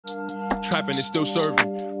clapping and still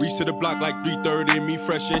serving. Reach to the block like 3:30. Me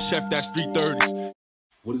fresh and chef, that's 3:30s.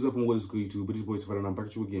 What is up and what is good, YouTube? It is boys, and I'm back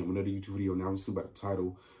at you again with another YouTube video. Now, obviously, by the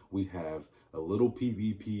title, we have a Lil Peep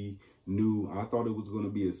EP, new. I thought it was going to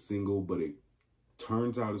be a single, but it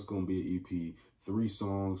turns out it's going to be an EP. 3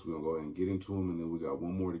 songs. We're going to go ahead and get into them, and then we got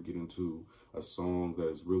one more to get into, a song that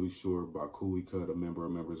is really short by Cooley Cut, a member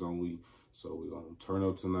of Members Only. So we're going to turn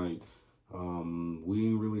up tonight. We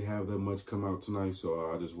didn't really have that much come out tonight,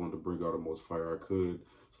 so I just wanted to bring out the most fire I could.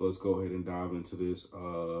 So let's go ahead and dive into this.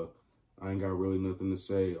 I ain't got really nothing to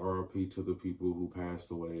say. RIP to the people who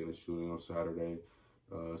passed away in the shooting on Saturday.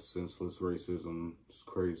 Senseless racism. It's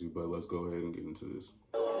crazy, but let's go ahead and get into this.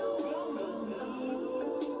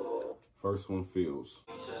 First one, feelz.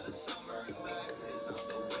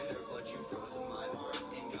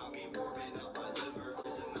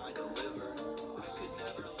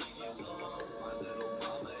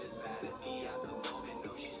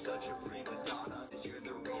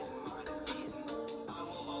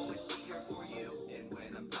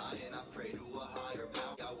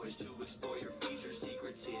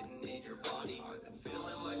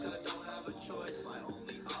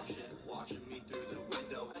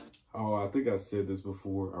 Oh, I think I said this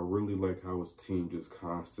before. I really like how his team just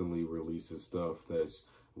constantly releases stuff that's,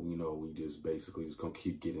 you know, we just basically just gonna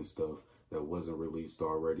keep getting stuff that wasn't released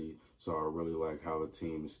already. So I really like how the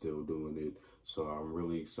team is still doing it. So I'm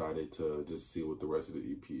really excited to just see what the rest of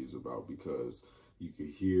the EP is about, because you can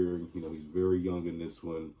hear, you know, he's very young in this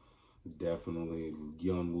one. Definitely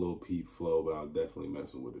young Lil Peep flow, but I'm definitely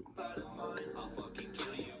messing with it. I'll fucking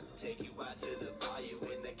kill you, take you out to the bayou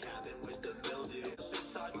in the cabin with the mildew.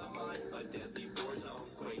 Inside my mind, a deadly war zone,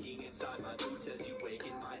 quaking inside my boots as you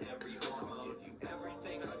waken my every hormone. Give you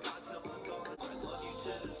everything I got till I'm gone. I love you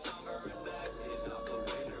to the summer and back. It's not the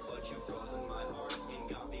winter, but you frozen my heart and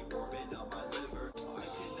got me warming up my liver. I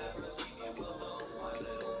could never leave you alone, my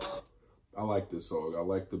little mom. I like this song. I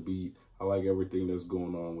like the beat. I like everything that's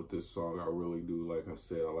going on with this song. I really do. Like I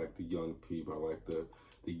said, I like the young Peep. I like the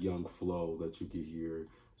young flow that you can hear.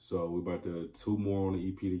 So we're about to 2 more on the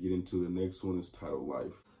EP to get into. The next one is titled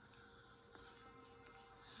Life.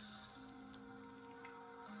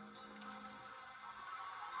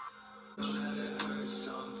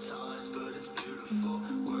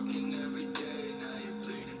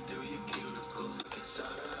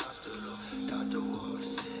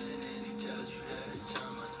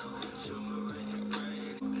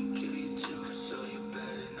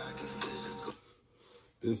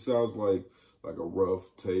 This sounds like a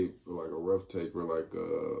rough tape, or like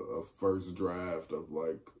a first draft of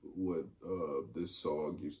like what this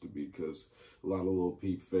song used to be, because a lot of Lil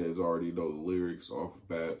Peep fans already know the lyrics off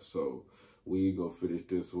the bat. So we ain't gonna finish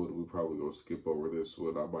this one. We probably gonna skip over this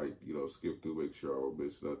one. I might, you know, skip through, make sure I don't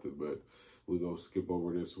miss nothing, but we gonna skip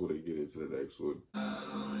over this one and get into the next one.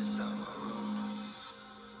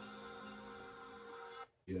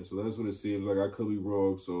 Yeah, so that's what it seems like. I could be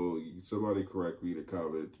wrong, so somebody correct me in the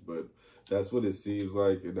comments, but that's what it seems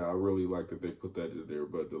like, and I really like that they put that in there.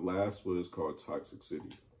 But the last one is called Toxic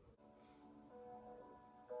City.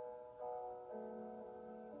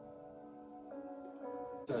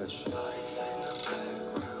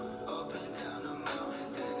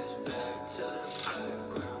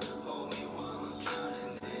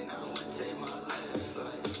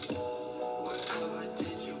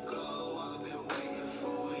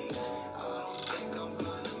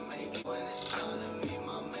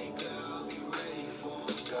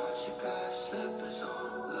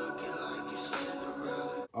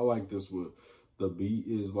 I like this one. The beat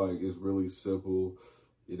is like, it's really simple.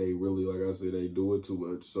 It ain't really, like I said, they do it too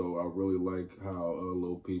much. So I really like how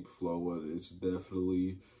Lil Peep flow was. It's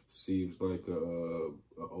definitely seems like a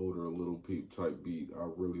older Lil Peep type beat. I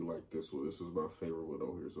really like this one. This is my favorite one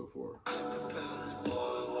on here so far.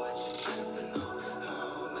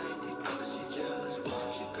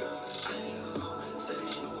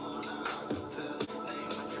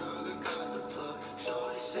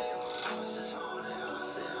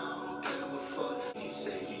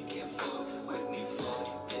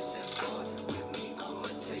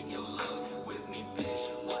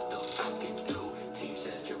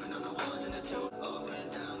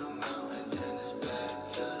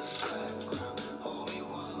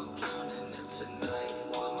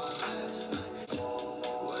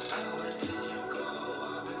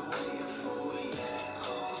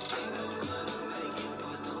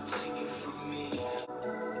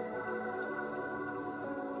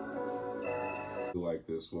 Like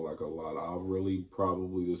this one like a lot. I'm really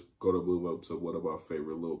probably just gonna move up to one of my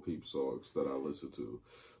favorite Lil Peep songs that I listen to.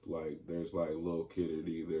 Like there's like Lil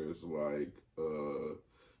Kennedy, there's like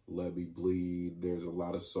Let Me Bleed. There's a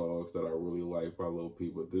lot of songs that I really like by Lil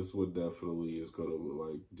Peep, but this one definitely is gonna,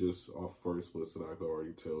 like, just off first listen, I can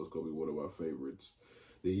already tell it's gonna be one of my favorites.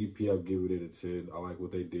 The EP, I'm giving it a 10. I like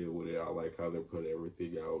what they did with it. I like how they're putting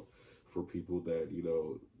everything out for people that, you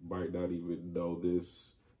know, might not even know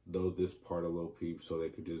this part of Lil Peep, so they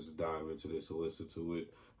could just dive into this and listen to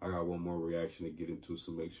it. I got one more reaction to get into,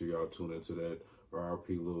 so make sure y'all tune into that.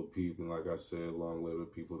 R.I.P. Lil Peep, and like I said, long live the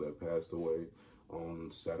people that passed away on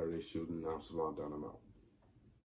Saturday shooting. I'm Savant Down, I'm out.